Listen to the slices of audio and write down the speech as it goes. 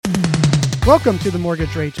Welcome to the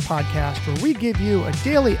Mortgage Rates Podcast, where we give you a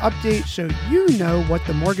daily update so you know what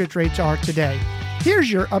the mortgage rates are today.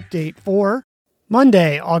 Here's your update for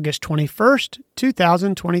Monday, August 21st,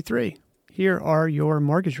 2023. Here are your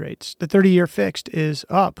mortgage rates. The 30-year fixed is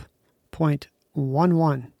up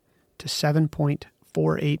 0.11 to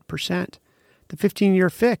 7.48%. The 15-year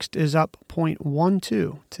fixed is up 0.12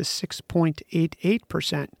 to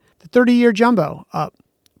 6.88%. The 30-year jumbo up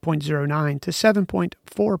 0.09 to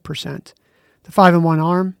 7.4%. The 5-1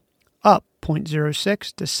 ARM up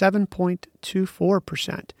 0.06 to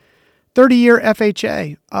 7.24%. 30-year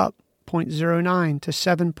FHA up 0.09 to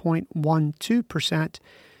 7.12%.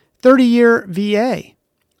 30-year VA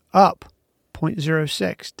up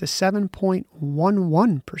 0.06 to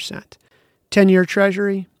 7.11%. 10-year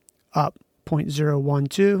Treasury up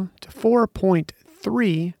 0.012 to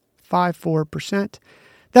 4.354%.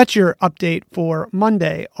 That's your update for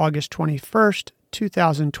Monday, August 21st,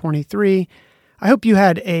 2023. I hope you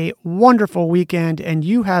had a wonderful weekend and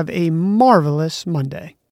you have a marvelous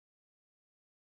Monday.